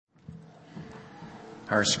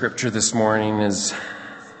Our scripture this morning is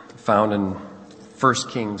found in 1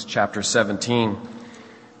 Kings chapter 17.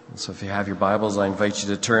 And so if you have your Bibles, I invite you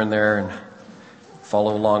to turn there and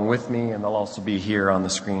follow along with me, and they'll also be here on the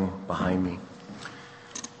screen behind me.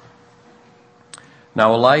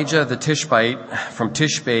 Now Elijah the Tishbite from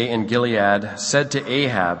Tishbe in Gilead said to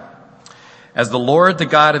Ahab, "As the Lord, the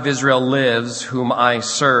God of Israel lives, whom I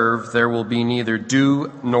serve, there will be neither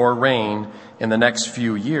dew nor rain in the next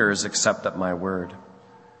few years except at my word."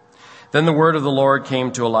 Then the word of the Lord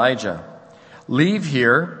came to Elijah, "Leave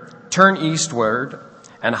here, turn eastward,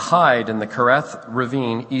 and hide in the Kerith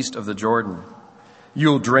ravine east of the Jordan.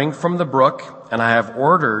 You'll drink from the brook, and I have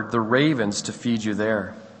ordered the ravens to feed you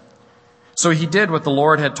there." So he did what the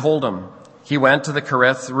Lord had told him. He went to the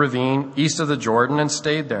Kerith ravine east of the Jordan and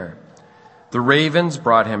stayed there. The ravens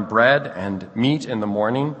brought him bread and meat in the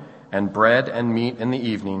morning, and bread and meat in the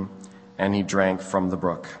evening, and he drank from the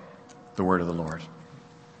brook. The word of the Lord.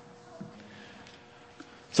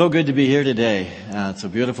 So good to be here today. It's a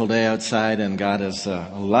beautiful day outside, and God has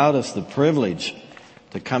allowed us the privilege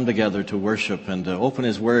to come together to worship and to open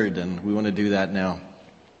His Word, and we want to do that now.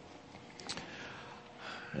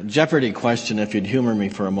 Jeopardy question, if you'd humor me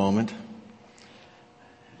for a moment.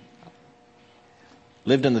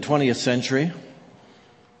 Lived in the 20th century,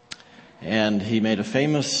 and he made a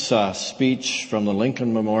famous speech from the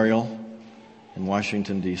Lincoln Memorial in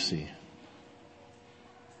Washington, D.C.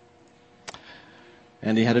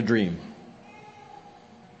 And he had a dream.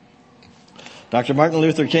 Dr. Martin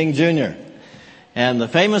Luther King Jr. And the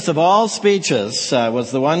famous of all speeches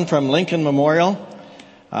was the one from Lincoln Memorial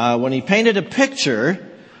when he painted a picture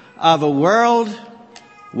of a world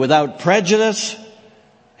without prejudice,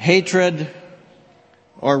 hatred,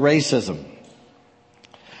 or racism.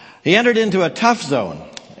 He entered into a tough zone.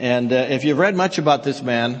 And if you've read much about this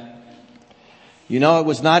man, you know it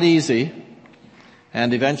was not easy,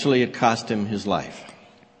 and eventually it cost him his life.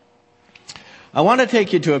 I want to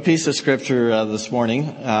take you to a piece of scripture this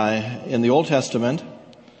morning in the Old Testament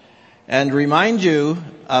and remind you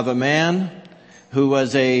of a man who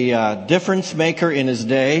was a difference maker in his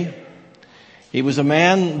day. He was a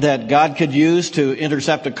man that God could use to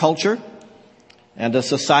intercept a culture and a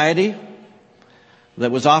society that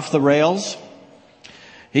was off the rails.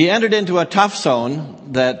 He entered into a tough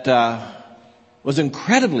zone that was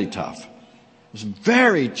incredibly tough. It was a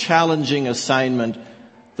very challenging assignment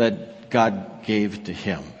that God gave to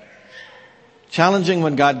him. Challenging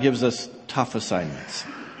when God gives us tough assignments.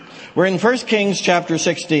 We're in 1 Kings chapter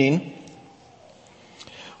 16.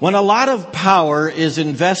 When a lot of power is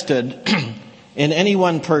invested in any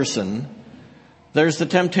one person, there's the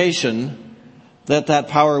temptation that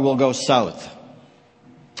power will go south.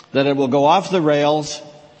 That it will go off the rails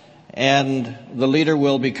and the leader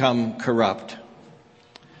will become corrupt.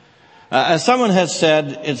 As someone has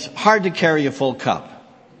said, it's hard to carry a full cup.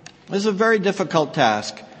 It's a very difficult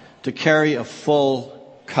task to carry a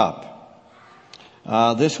full cup.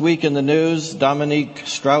 This week in the news, Dominique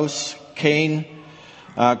Strauss-Kahn,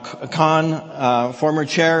 former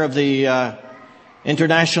chair of the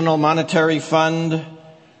International Monetary Fund,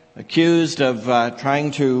 accused of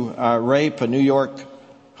trying to rape a New York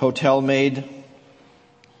hotel maid.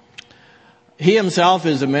 He himself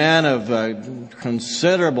is a man of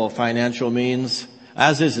considerable financial means,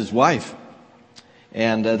 as is his wife.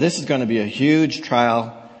 And this is going to be a huge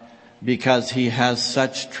trial because he has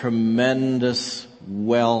such tremendous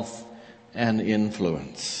wealth and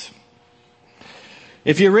influence.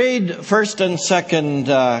 If you read 1st and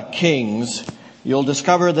 2nd Kings, you'll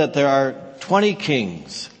discover that there are 20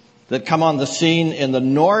 kings that come on the scene in the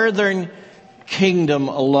northern kingdom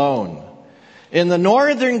alone. In the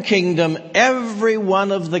northern kingdom, every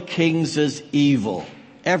one of the kings is evil.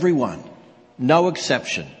 Every one. No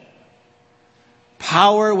exception.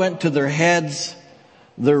 Power went to their heads,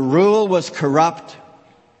 their rule was corrupt,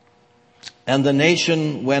 and the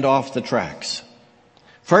nation went off the tracks.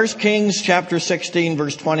 1 Kings chapter 16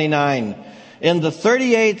 verse 29. In the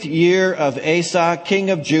 38th year of Asa,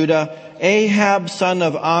 king of Judah, Ahab, son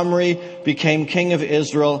of Omri, became king of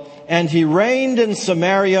Israel, and he reigned in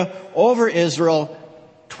Samaria over Israel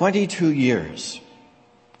 22 years.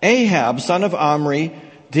 Ahab, son of Omri,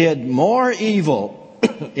 did more evil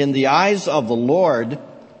in the eyes of the Lord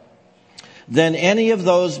than any of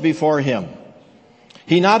those before him.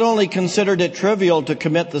 He not only considered it trivial to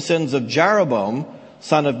commit the sins of Jeroboam,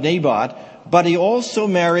 son of Nebat, but he also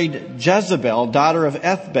married Jezebel, daughter of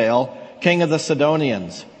Ethbaal, king of the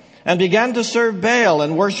Sidonians, and began to serve Baal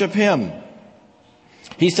and worship him.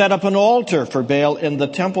 He set up an altar for Baal in the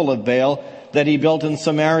temple of Baal that he built in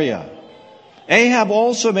Samaria. Ahab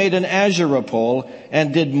also made an Asherah pole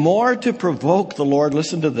and did more to provoke the Lord,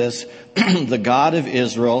 listen to this, the God of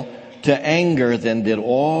Israel, to anger than did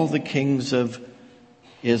all the kings of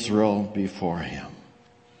Israel before him.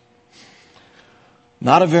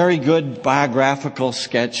 Not a very good biographical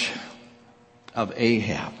sketch of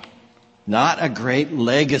Ahab. Not a great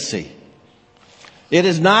legacy. It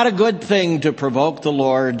is not a good thing to provoke the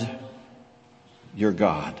Lord your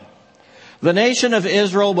God. The nation of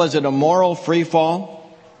Israel was in a moral freefall.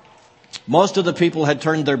 Most of the people had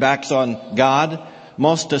turned their backs on God,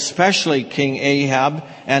 most especially King Ahab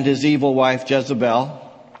and his evil wife Jezebel.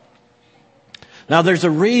 Now there's a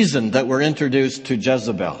reason that we're introduced to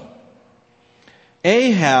Jezebel.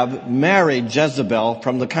 Ahab married Jezebel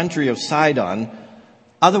from the country of Sidon,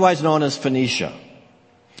 otherwise known as Phoenicia.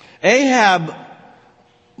 Ahab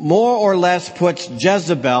more or less puts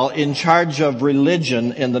Jezebel in charge of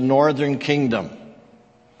religion in the northern kingdom.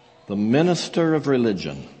 The minister of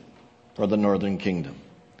religion for the northern kingdom.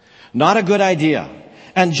 Not a good idea.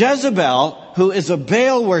 And Jezebel, who is a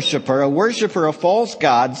Baal worshiper, a worshiper of false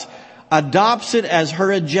gods, adopts it as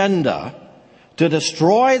her agenda to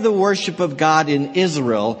destroy the worship of God in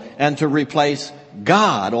Israel and to replace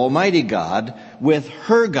God, Almighty God, with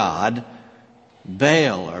her God,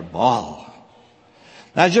 Baal or Baal.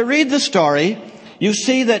 As you read the story, you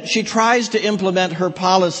see that she tries to implement her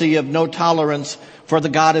policy of no tolerance for the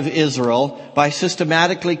God of Israel by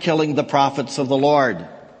systematically killing the prophets of the Lord.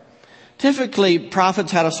 Typically,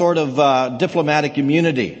 prophets had a sort of diplomatic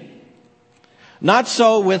immunity. Not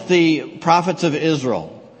so with the prophets of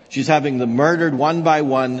Israel. She's having them murdered one by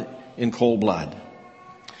one in cold blood.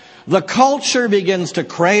 The culture begins to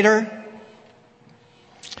crater.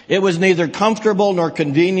 It was neither comfortable nor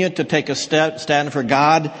convenient to take a stand for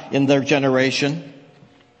God in their generation.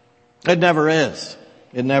 It never is.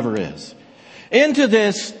 It never is. Into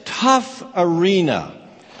this tough arena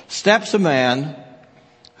steps a man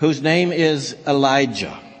whose name is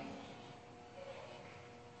Elijah.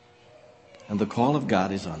 And the call of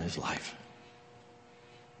God is on his life.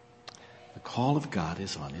 The call of God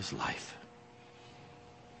is on his life.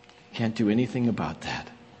 Can't do anything about that.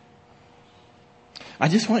 I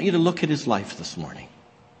just want you to look at his life this morning.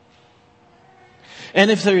 And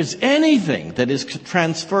if there is anything that is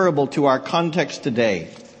transferable to our context today,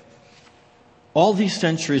 all these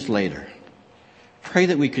centuries later, pray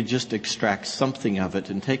that we could just extract something of it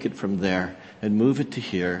and take it from there and move it to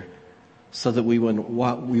here so that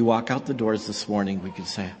when we walk out the doors this morning, we could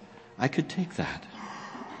say, I could take that.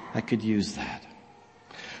 I could use that.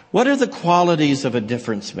 What are the qualities of a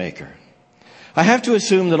difference maker? I have to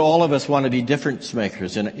assume that all of us want to be difference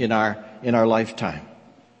makers in our lifetime.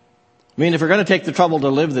 I mean, if we're going to take the trouble to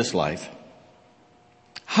live this life,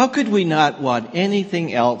 how could we not want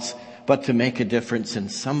anything else but to make a difference in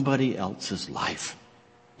somebody else's life?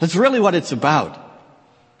 That's really what it's about.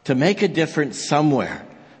 To make a difference somewhere.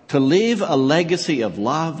 To leave a legacy of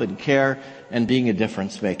love and care and being a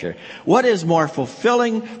difference maker. What is more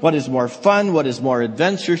fulfilling? What is more fun? What is more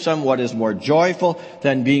adventuresome? What is more joyful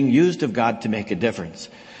than being used of God to make a difference?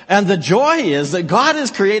 And the joy is that God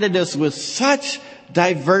has created us with such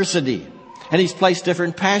diversity. And He's placed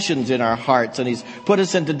different passions in our hearts. And He's put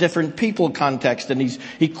us into different people context. And He's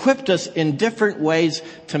equipped us in different ways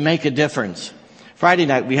to make a difference. Friday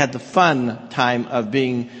night we had the fun time of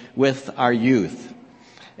being with our youth.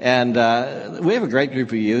 And we have a great group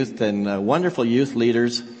of youth and wonderful youth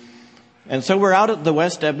leaders. And so we're out at the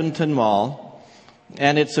West Edmonton Mall,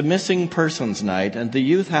 and it's a missing persons night, and the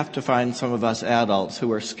youth have to find some of us adults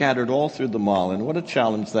who are scattered all through the mall, and what a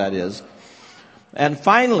challenge that is. And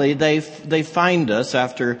finally, they find us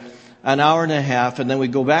after an hour and a half, and then we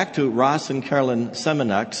go back to Ross and Carolyn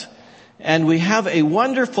Seminux, and we have a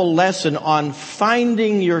wonderful lesson on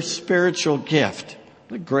finding your spiritual gift.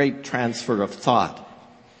 A great transfer of thought.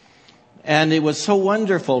 And it was so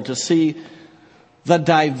wonderful to see the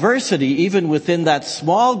diversity even within that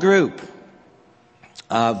small group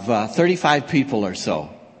of 35 people or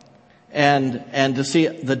so. And to see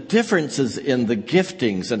the differences in the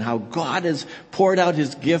giftings and how God has poured out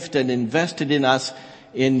His gift and invested in us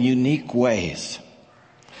in unique ways.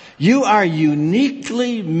 You are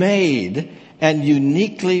uniquely made and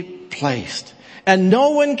uniquely placed. And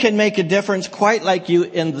no one can make a difference quite like you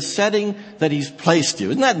in the setting that He's placed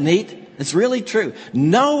you. Isn't that neat? It's really true.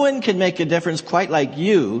 No one can make a difference quite like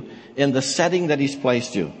you in the setting that He's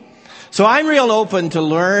placed you. So I'm real open to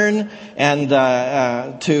learn and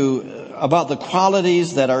about the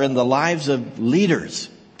qualities that are in the lives of leaders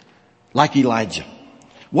like Elijah.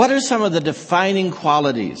 What are some of the defining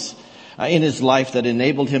qualities in his life that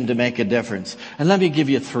enabled him to make a difference? And let me give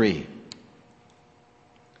you 3.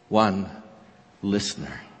 1,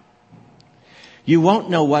 listener. You won't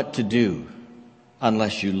know what to do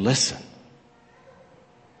unless you listen.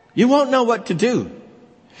 You won't know what to do.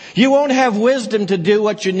 You won't have wisdom to do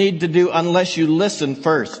what you need to do unless you listen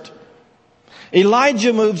first.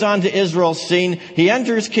 Elijah moves on to Israel's scene. He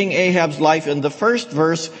enters King Ahab's life in the first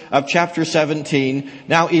verse of chapter 17.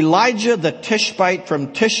 Now Elijah the Tishbite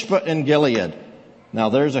from Tishbe in Gilead. Now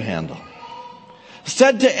there's a handle.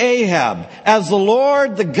 Said to Ahab, as the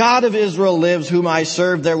Lord, the God of Israel lives, whom I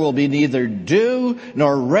serve, there will be neither dew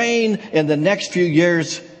nor rain in the next few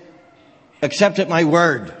years, except at my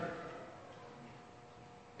word.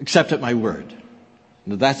 Except at my word.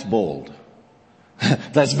 Now that's bold.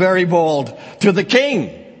 That's very bold. To the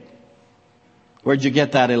king. Where'd you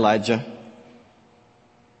get that, Elijah?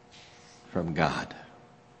 From God.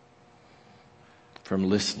 From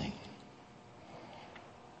listening.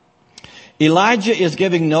 Elijah is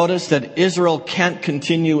giving notice that Israel can't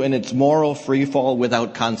continue in its moral freefall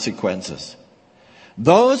without consequences.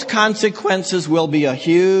 Those consequences will be a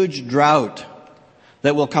huge drought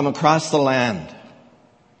that will come across the land.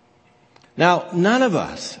 Now, none of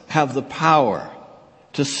us have the power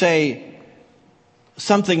to say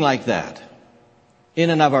something like that in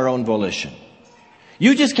and of our own volition.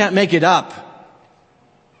 You just can't make it up.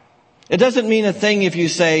 It doesn't mean a thing if you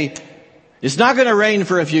say, it's not going to rain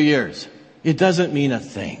for a few years. It doesn't mean a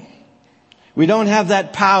thing. We don't have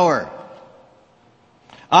that power.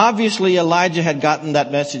 Obviously, Elijah had gotten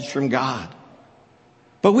that message from God.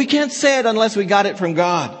 But we can't say it unless we got it from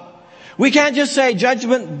God. We can't just say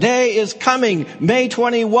Judgment Day is coming, May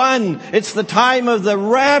 21. It's the time of the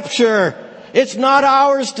rapture. It's not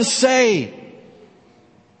ours to say.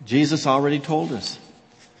 Jesus already told us.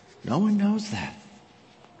 No one knows that.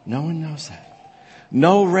 No one knows that.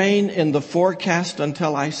 No rain in the forecast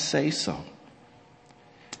until I say so.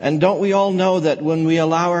 And don't we all know that when we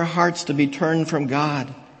allow our hearts to be turned from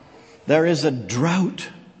God, there is a drought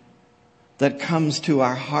that comes to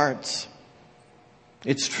our hearts.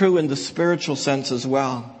 It's true in the spiritual sense as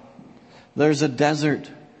well. There's a desert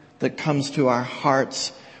that comes to our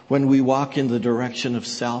hearts when we walk in the direction of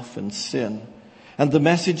self and sin. And the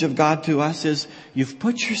message of God to us is, you've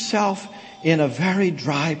put yourself in a very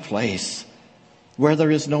dry place where there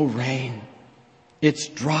is no rain. It's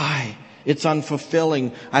dry. It's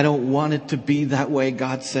unfulfilling. I don't want it to be that way,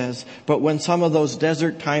 God says. But when some of those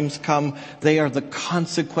desert times come, they are the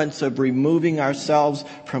consequence of removing ourselves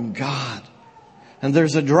from God. And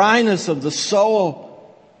there's a dryness of the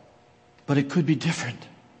soul, but it could be different.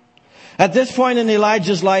 At this point in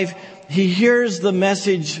Elijah's life, he hears the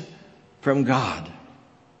message from God.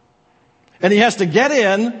 And he has to get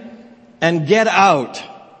in and get out.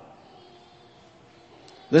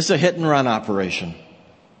 This is a hit and run operation.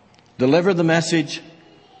 Deliver the message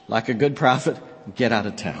like a good prophet, get out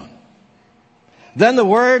of town. Then the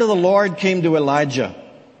word of the Lord came to Elijah.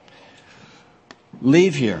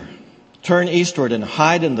 Leave here, turn eastward and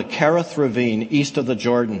hide in the Kerith ravine east of the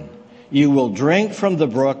Jordan. You will drink from the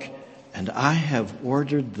brook, and I have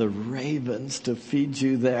ordered the ravens to feed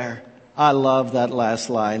you there. I love that last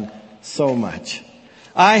line so much.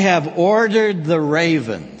 I have ordered the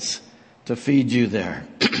ravens to feed you there.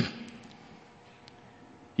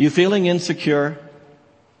 You feeling insecure?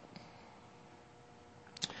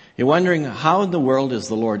 You're wondering, how in the world is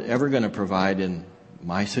the Lord ever going to provide in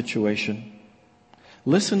my situation?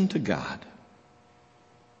 Listen to God.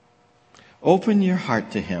 Open your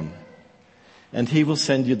heart to Him, and He will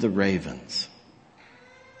send you the ravens.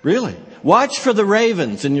 Really. Watch for the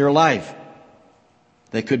ravens in your life.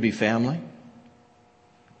 They could be family.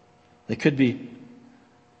 They could be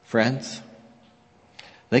friends.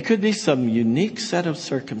 They could be some unique set of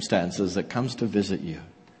circumstances that comes to visit you.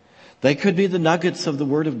 They could be the nuggets of the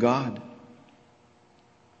Word of God.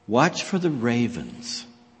 Watch for the ravens.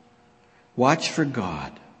 Watch for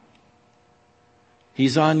God.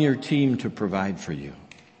 He's on your team to provide for you.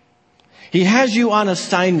 He has you on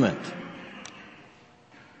assignment,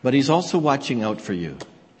 but He's also watching out for you.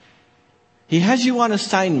 He has you on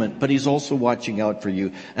assignment, but He's also watching out for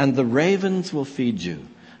you. And the ravens will feed you.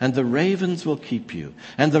 And the ravens will keep you.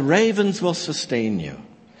 And the ravens will sustain you.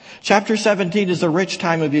 Chapter 17 is a rich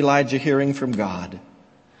time of Elijah hearing from God.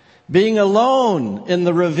 Being alone in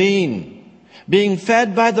the ravine. Being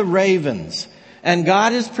fed by the ravens. And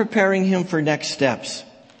God is preparing him for next steps.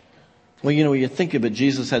 Well, you think of it,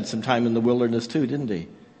 Jesus had some time in the wilderness too, didn't he?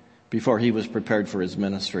 Before he was prepared for his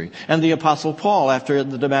ministry. And the Apostle Paul, after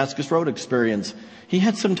the Damascus Road experience, he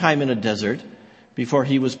had some time in a desert before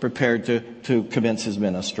he was prepared to commence his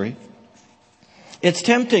ministry. It's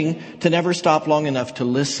tempting to never stop long enough to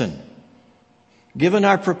listen. Given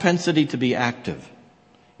our propensity to be active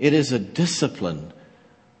It is a discipline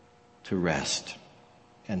to rest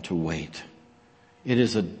and to wait. It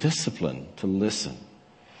is a discipline to listen.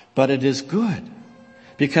 But it is good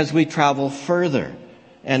because we travel further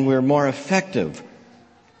and we're more effective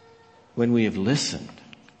when we have listened.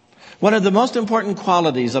 One of the most important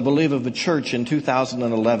qualities, I believe, of a church in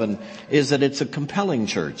 2011 is that it's a compelling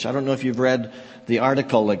church. I don't know if you've read the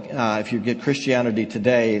article, if you get Christianity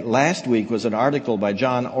Today. Last week was an article by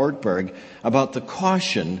John Ortberg about the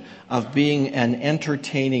caution of being an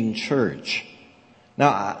entertaining church.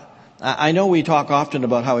 Now, I know we talk often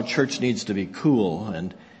about how a church needs to be cool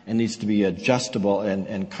and needs to be adjustable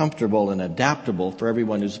and comfortable and adaptable for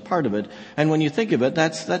everyone who's part of it. And when you think of it,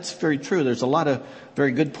 that's very true. There's a lot of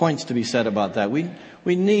very good points to be said about that. We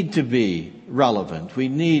need to be relevant. We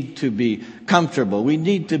need to be comfortable. We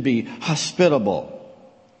need to be hospitable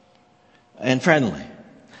and friendly.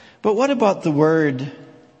 But what about the word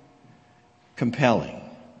compelling?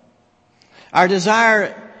 Our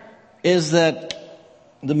desire is that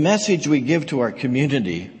the message we give to our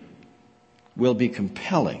community will be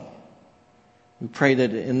compelling. We pray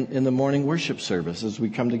that in the morning worship service as we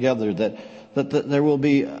come together that there will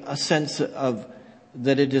be a sense of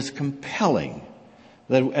that it is compelling,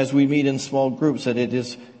 that as we meet in small groups that it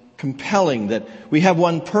is compelling, that we have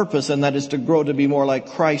one purpose, and that is to grow to be more like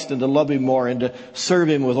Christ and to love Him more and to serve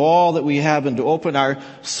Him with all that we have and to open our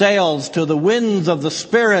sails to the winds of the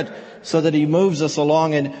Spirit so that He moves us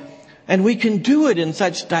along. And we can do it in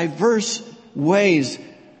such diverse ways.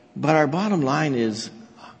 But our bottom line is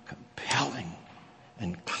compelling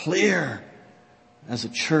and clear as a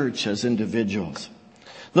church, as individuals.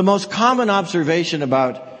 The most common observation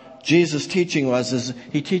about Jesus' teaching is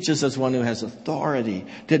He teaches as one who has authority.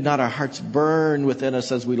 Did not our hearts burn within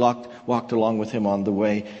us as we walked along with Him on the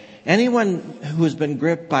way? Anyone who has been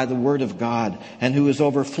gripped by the Word of God and who is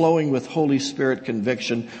overflowing with Holy Spirit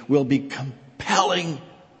conviction will be compelling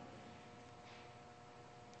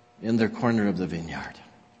in their corner of the vineyard.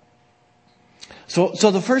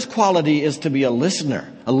 So the first quality is to be a listener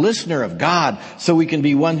of God, so we can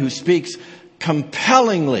be one who speaks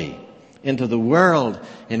compellingly into the world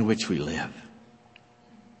in which we live.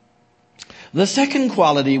 The second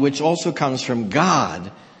quality, which also comes from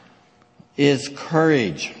God, is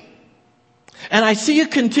courage. And I see a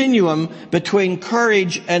continuum between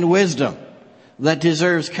courage and wisdom that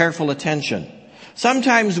deserves careful attention.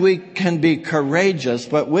 Sometimes we can be courageous,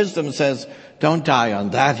 but wisdom says, don't die on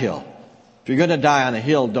that hill. If you're going to die on a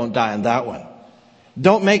hill, don't die on that one.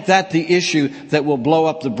 Don't make that the issue that will blow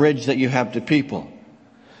up the bridge that you have to people.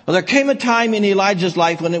 Well, there came a time in Elijah's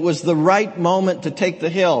life when it was the right moment to take the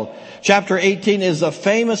hill. Chapter 18 is a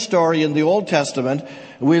famous story in the Old Testament.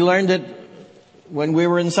 We learned it when we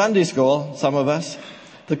were in Sunday school, some of us.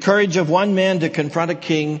 The courage of one man to confront a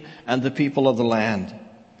king and the people of the land.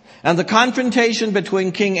 And the confrontation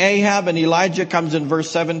between King Ahab and Elijah comes in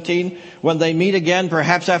verse 17. When they meet again,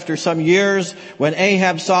 perhaps after some years, when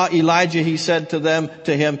Ahab saw Elijah, he said to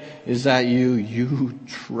him, "Is that you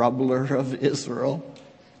troubler of Israel?"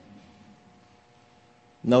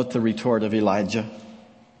 Note the retort of Elijah.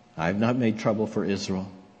 "I have not made trouble for Israel.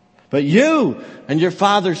 But you and your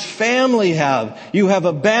father's family have. You have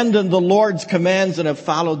abandoned the Lord's commands and have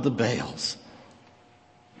followed the Baals."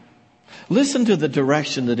 Listen to the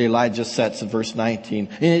direction that Elijah sets in verse 19.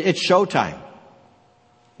 It's showtime.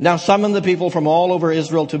 "Now summon the people from all over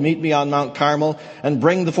Israel to meet me on Mount Carmel and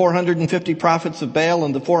bring the 450 prophets of Baal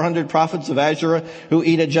and the 400 prophets of Asherah who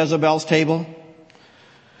eat at Jezebel's table."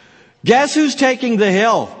 Guess who's taking the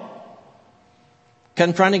hill?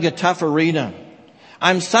 Confronting a tough arena.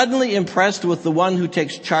 I'm suddenly impressed with the one who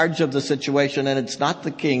takes charge of the situation, and it's not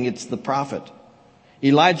the king, it's the prophet.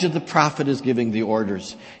 Elijah the prophet is giving the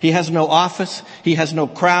orders. He has no office, he has no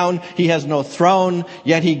crown, he has no throne,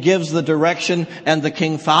 yet he gives the direction and the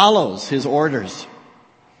king follows his orders.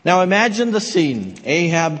 Now imagine the scene.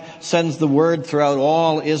 Ahab sends the word throughout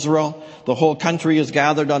all Israel. The whole country is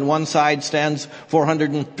gathered. On one side stands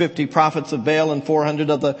 450 prophets of Baal and 400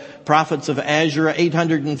 of the prophets of Asherah,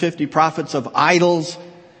 850 prophets of idols.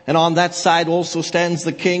 And on that side also stands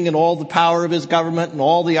the king and all the power of his government and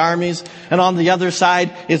all the armies. And on the other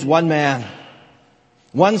side is one man,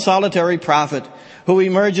 one solitary prophet who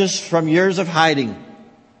emerges from years of hiding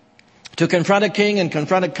to confront a king and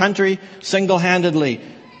confront a country single-handedly,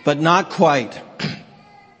 but not quite.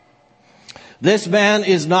 This man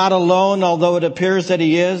is not alone, although it appears that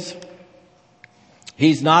he is.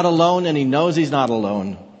 He's not alone, and he knows he's not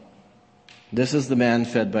alone. This is the man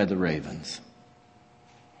fed by the ravens.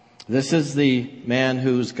 This is the man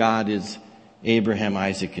whose God is Abraham,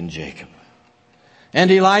 Isaac, and Jacob. And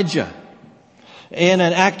Elijah. in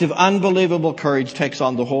an act of unbelievable courage, takes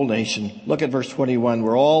on the whole nation. Look at verse 21,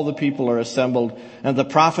 where all the people are assembled, and the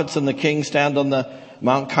prophets and the king stand on the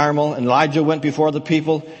Mount Carmel, and Elijah went before the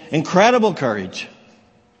people. Incredible courage.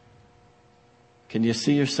 Can you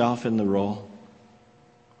see yourself in the role?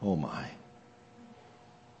 Oh my.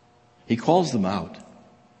 He calls them out.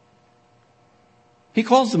 He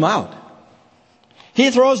calls them out.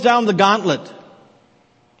 He throws down the gauntlet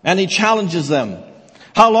and he challenges them.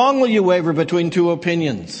 How long will you waver between two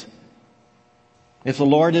opinions? If the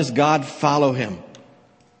Lord is God, follow him.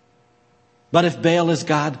 But if Baal is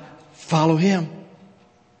God, follow him.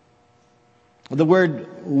 The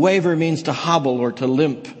word waver means to hobble or to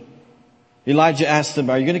limp. Elijah asked them,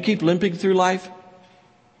 are you going to keep limping through life?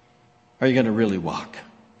 Or are you going to really walk?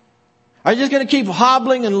 Are you just going to keep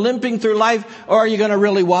hobbling and limping through life, or are you going to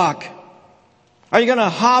really walk? Are you going to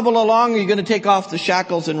hobble along, or are you going to take off the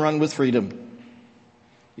shackles and run with freedom?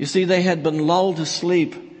 You see, they had been lulled to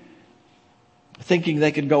sleep, thinking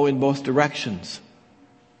they could go in both directions.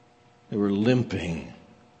 They were limping.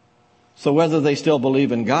 So whether they still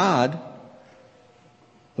believe in God,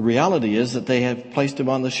 the reality is that they have placed him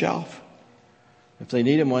on the shelf. If they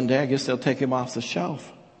need him one day, I guess they'll take him off the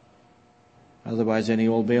shelf. Otherwise, any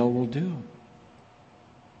old Baal will do.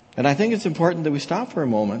 And I think it's important that we stop for a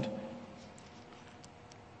moment.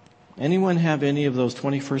 Anyone have any of those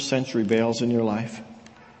 21st century Baals in your life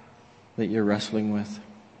that you're wrestling with?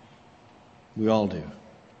 We all do.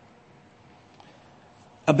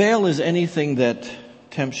 A Baal is anything that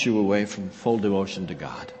tempts you away from full devotion to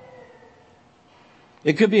God.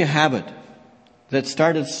 It could be a habit that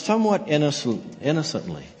started somewhat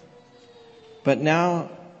innocently, but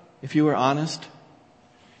now, if you were honest,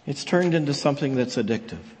 it's turned into something that's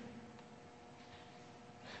addictive.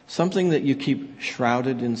 Something that you keep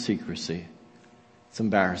shrouded in secrecy. It's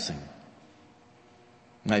embarrassing.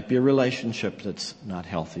 It might be a relationship that's not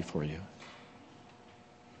healthy for you.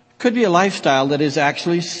 It could be a lifestyle that is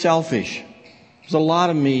actually selfish. There's a lot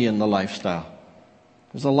of me in the lifestyle.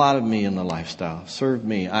 There's a lot of me in the lifestyle. Serve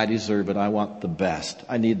me. I deserve it. I want the best.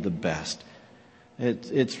 I need the best.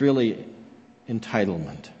 It's really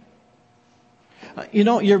entitlement.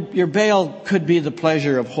 Your Baal could be the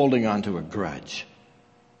pleasure of holding on to a grudge.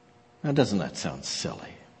 Now, doesn't that sound silly?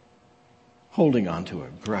 Holding on to a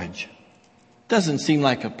grudge. Doesn't seem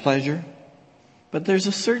like a pleasure, but there's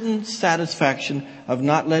a certain satisfaction of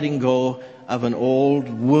not letting go of an old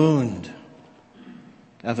wound,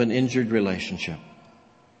 of an injured relationship.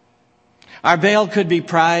 Our Baal could be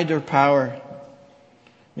pride or power.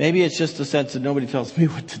 Maybe it's just a sense that nobody tells me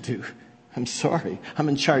what to do. I'm sorry. I'm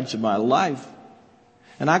in charge of my life.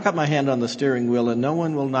 And I got my hand on the steering wheel and no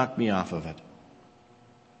one will knock me off of it.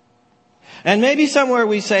 And maybe somewhere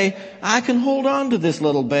we say, I can hold on to this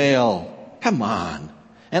little Baal. Come on.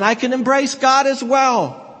 And I can embrace God as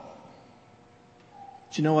well.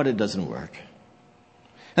 But you know what? It doesn't work.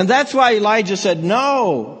 And that's why Elijah said,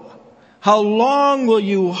 no. How long will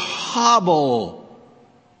you hobble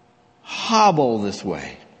this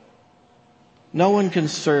way? No one can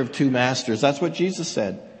serve two masters. That's what Jesus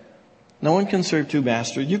said. No one can serve two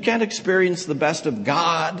masters. You can't experience the best of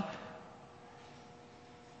God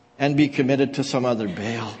and be committed to some other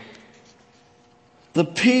Baal. The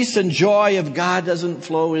peace and joy of God doesn't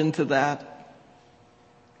flow into that.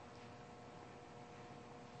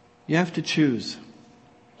 You have to choose.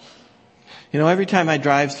 Every time I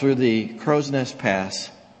drive through the Crow's Nest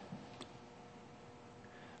Pass,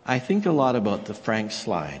 I think a lot about the Frank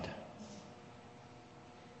Slide.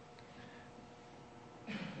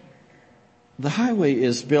 The highway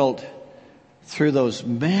is built through those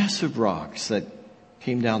massive rocks that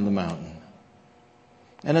came down the mountain.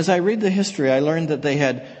 And as I read the history, I learned that they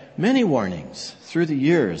had many warnings through the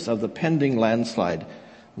years of the pending landslide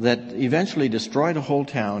that eventually destroyed a whole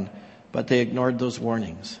town, but they ignored those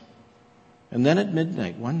warnings. And then at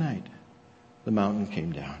midnight, one night, the mountain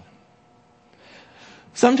came down.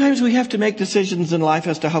 Sometimes we have to make decisions in life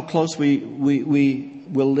as to how close we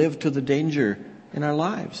will live to the danger in our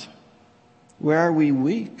lives. Where are we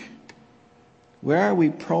weak? Where are we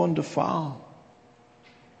prone to fall?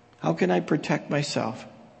 How can I protect myself?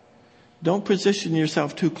 Don't position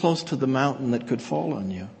yourself too close to the mountain that could fall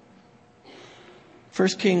on you. 1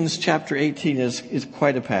 Kings chapter 18 is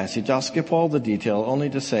quite a passage. I'll skip all the detail, only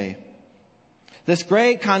to say, this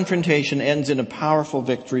great confrontation ends in a powerful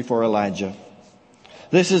victory for Elijah.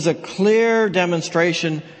 This is a clear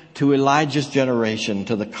demonstration to Elijah's generation,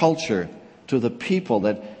 to the culture, to the people,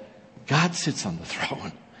 that God sits on the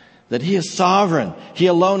throne, that he is sovereign, he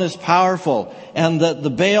alone is powerful, and that the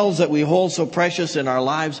Baals that we hold so precious in our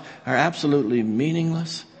lives are absolutely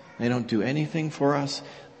meaningless. They don't do anything for us.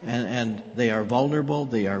 and they are vulnerable,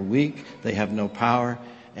 they are weak, they have no power.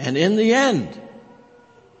 And in the end,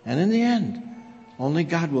 only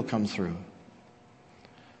God will come through.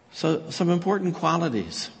 So some important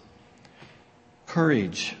qualities.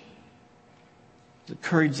 Courage. The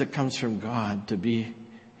courage that comes from God to be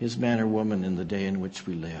His man or woman in the day in which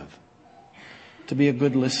we live. To be a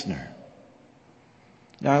good listener.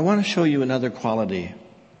 Now I want to show you another quality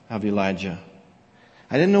of Elijah.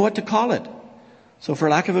 I didn't know what to call it. So for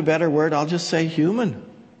lack of a better word, I'll just say human.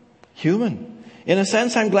 Human. In a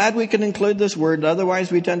sense, I'm glad we can include this word.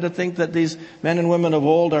 Otherwise, we tend to think that these men and women of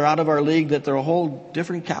old are out of our league, that they're a whole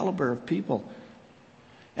different caliber of people.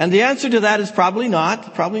 And the answer to that is probably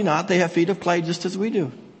not. Probably not. They have feet of clay just as we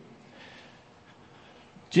do.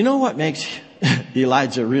 Do you know what makes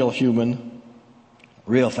Elijah real human?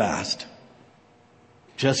 Real fast.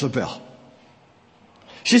 Jezebel.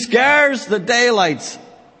 She scares the daylights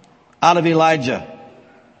out of Elijah.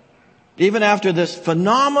 Even after this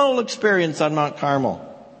phenomenal experience on Mount Carmel.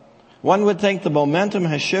 One would think the momentum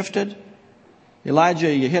has shifted.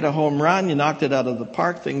 Elijah, you hit a home run, you knocked it out of the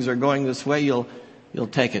park, things are going this way, you'll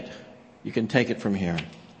take it. You can take it from here.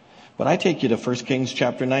 But I take you to 1 Kings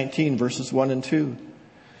chapter 19, verses 1 and 2.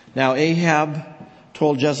 Now Ahab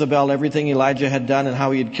told Jezebel everything Elijah had done and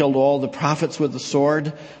how he had killed all the prophets with the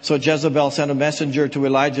sword. So Jezebel sent a messenger to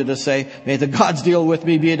Elijah to say, "May the gods deal with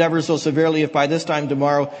me, be it ever so severely, if by this time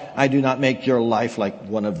tomorrow I do not make your life like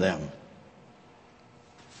one of them."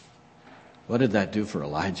 What did that do for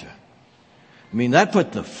Elijah? I mean, that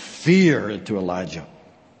put the fear into Elijah.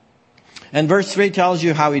 And verse 3 tells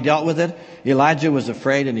you how he dealt with it. Elijah was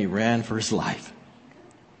afraid and he ran for his life.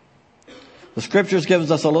 The scriptures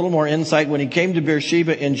gives us a little more insight. When he came to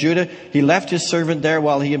Beersheba in Judah, he left his servant there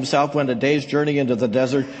while he himself went a day's journey into the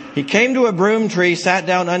desert. He came to a broom tree, sat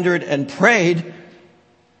down under it, and prayed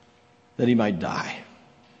that he might die.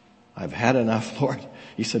 "I've had enough, Lord."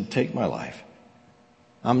 He said, "Take my life.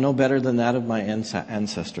 I'm no better than that of my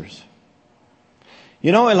ancestors."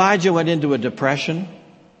 You know, Elijah went into a depression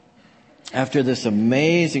after this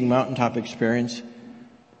amazing mountaintop experience.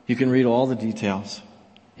 You can read all the details.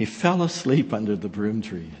 He fell asleep under the broom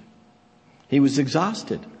tree. He was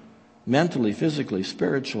exhausted, mentally, physically,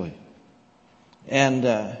 spiritually. And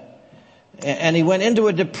he went into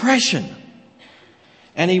a depression.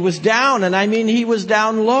 And he was down, and I mean he was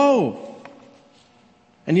down low.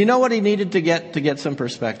 And you know what he needed to get some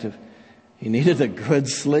perspective? He needed a good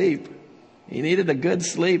sleep. He needed a good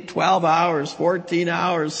sleep, 12 hours, 14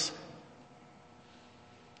 hours.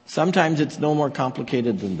 Sometimes it's no more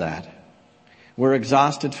complicated than that. We're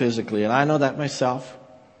exhausted physically, and I know that myself.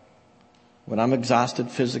 When I'm exhausted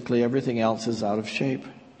physically, everything else is out of shape.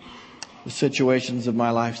 The situations of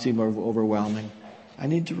my life seem overwhelming. I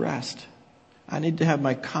need to rest. I need to have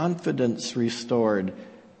my confidence restored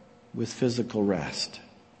with physical rest.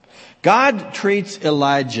 God treats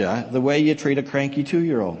Elijah the way you treat a cranky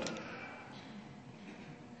 2-year-old.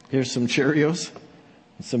 Here's some Cheerios,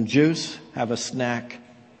 some juice, have a snack,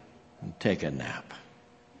 and take a nap.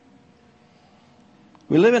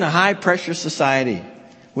 We live in a high-pressure society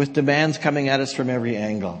with demands coming at us from every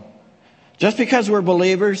angle. Just because we're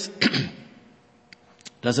believers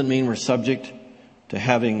doesn't mean we're subject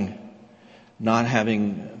to not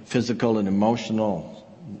having physical and emotional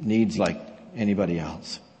needs like anybody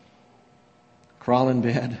else. Crawl in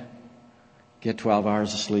bed, get 12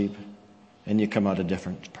 hours of sleep, and you come out a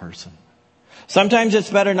different person. Sometimes it's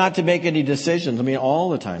better not to make any decisions. I mean, all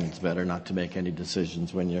the time it's better not to make any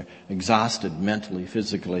decisions when you're exhausted mentally,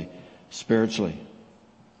 physically, spiritually.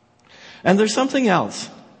 And there's something else.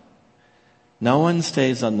 No one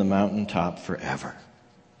stays on the mountaintop forever.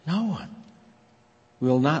 No one.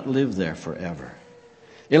 Will not live there forever.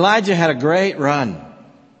 Elijah had a great run.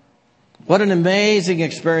 What an amazing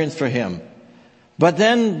experience for him. But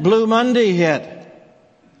then Blue Monday hit.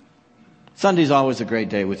 Sunday's always a great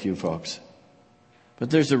day with you folks. But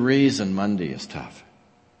there's a reason Monday is tough.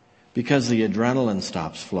 Because the adrenaline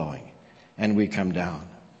stops flowing and we come down.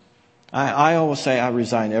 I always say I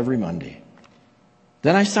resign every Monday.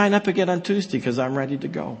 Then I sign up again on Tuesday because I'm ready to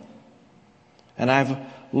go. And I've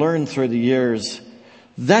learned through the years,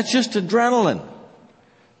 that's just adrenaline.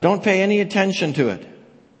 Don't pay any attention to it.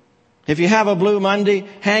 If you have a Blue Monday,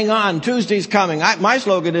 hang on, Tuesday's coming. My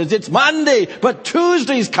slogan is, it's Monday, but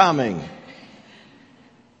Tuesday's coming.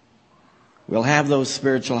 We'll have those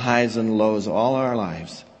spiritual highs and lows all our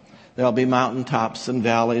lives. There'll be mountaintops and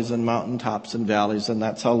valleys and mountaintops and valleys, and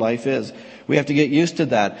that's how life is. We have to get used to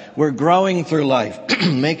that. We're growing through life,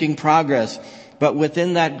 making progress, but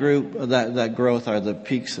within that group, that growth are the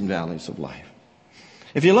peaks and valleys of life.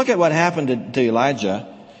 If you look at what happened to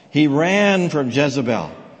Elijah, he ran from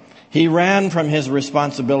Jezebel. He ran from his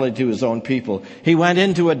responsibility to his own people. He went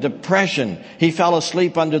into a depression. He fell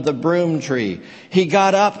asleep under the broom tree. He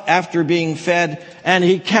got up after being fed and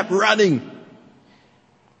he kept running.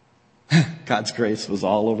 God's grace was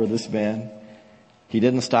all over this man. He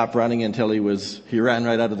didn't stop running until he ran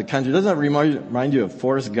right out of the country. Doesn't that remind you of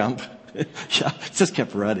Forrest Gump? Yeah, just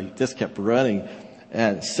kept running.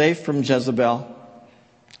 And safe from Jezebel.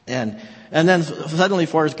 And then suddenly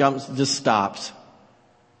Forrest Gump just stops.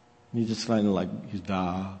 He's just kind of like,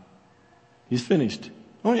 he's finished.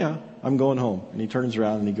 Oh yeah, I'm going home. And he turns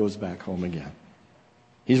around and he goes back home again.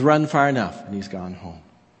 He's run far enough and he's gone home.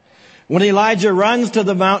 When Elijah runs to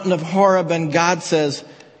the mountain of Horeb and God says,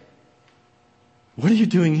 what are you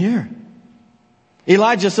doing here?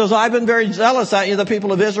 Elijah says, I've been very zealous at you. The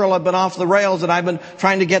people of Israel have been off the rails and I've been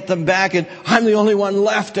trying to get them back and I'm the only one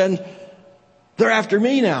left and they're after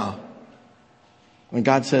me now. When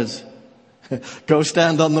God says, go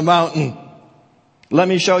stand on the mountain. Let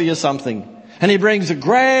me show you something. And he brings a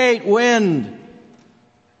great wind.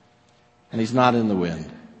 And he's not in the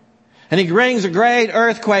wind. And he brings a great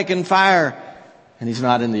earthquake and fire. And he's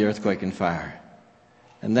not in the earthquake and fire.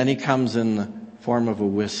 And then he comes in the form of a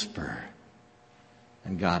whisper.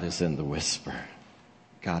 And God is in the whisper.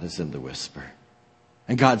 God is in the whisper.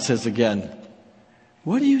 And God says again,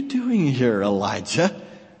 what are you doing here, Elijah?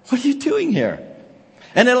 What are you doing here?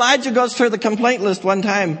 And Elijah goes through the complaint list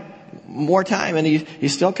more time, and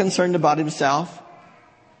he's still concerned about himself.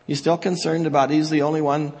 He's still concerned about he's the only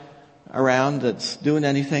one around that's doing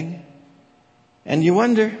anything. And you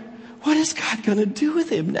wonder, what is God going to do with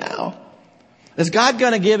him now? Is God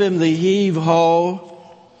going to give him the heave-ho?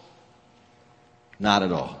 Not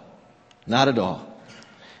at all. Not at all.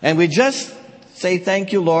 And we just say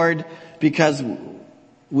thank you, Lord, because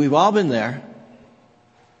we've all been there.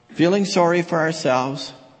 Feeling sorry for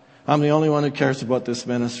ourselves. I'm the only one who cares about this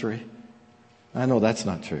ministry. I know that's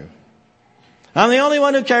not true. I'm the only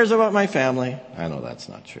one who cares about my family. I know that's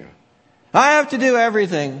not true. I have to do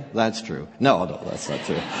everything. That's true. No, that's not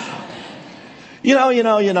true. You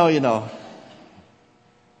know.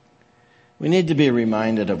 We need to be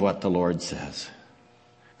reminded of what the Lord says.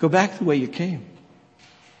 Go back the way you came.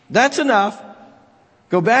 That's enough.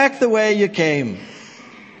 Go back the way you came.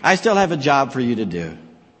 I still have a job for you to do.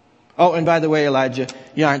 Oh, and by the way, Elijah,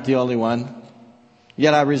 you aren't the only one.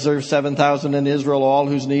 Yet I reserve 7,000 in Israel, all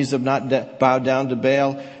whose knees have not bowed down to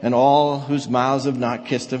Baal, and all whose mouths have not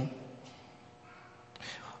kissed him.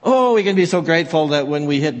 Oh, we can be so grateful that when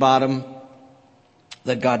we hit bottom,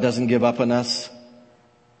 that God doesn't give up on us.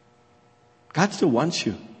 God still wants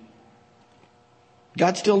you.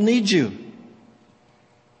 God still needs you.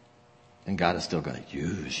 And God is still going to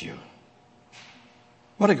use you.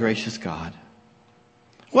 What a gracious God.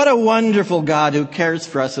 What a wonderful God who cares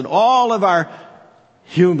for us in all of our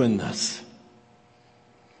humanness.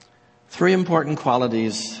 3 important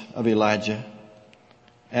qualities of Elijah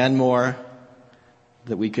and more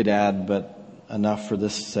that we could add, but enough for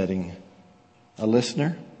this setting. A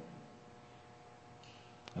listener,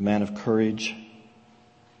 a man of courage,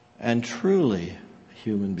 and truly a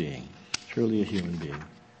human being. Truly a human being.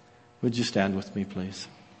 Would you stand with me, please?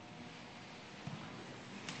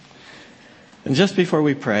 And just before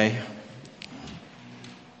we pray,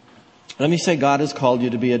 let me say God has called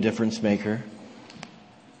you to be a difference maker.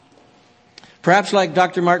 Perhaps like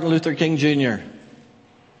Dr. Martin Luther King Jr.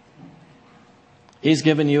 He's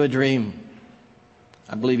given you a dream.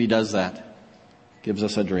 I believe he does that. Gives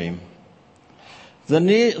us a dream.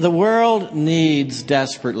 The world needs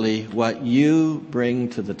desperately what you bring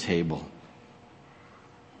to the table.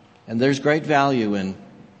 And there's great value in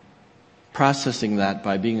processing that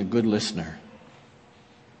by being a good listener.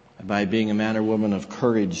 By being a man or woman of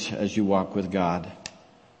courage as you walk with God.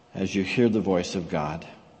 As you hear the voice of God.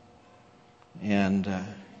 And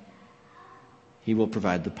He will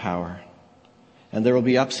provide the power. And there will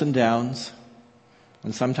be ups and downs.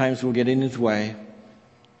 And sometimes we'll get in His way.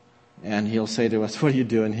 And He'll say to us, what are you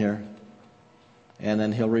doing here? And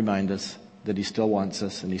then He'll remind us that He still wants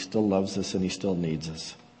us and He still loves us and He still needs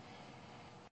us.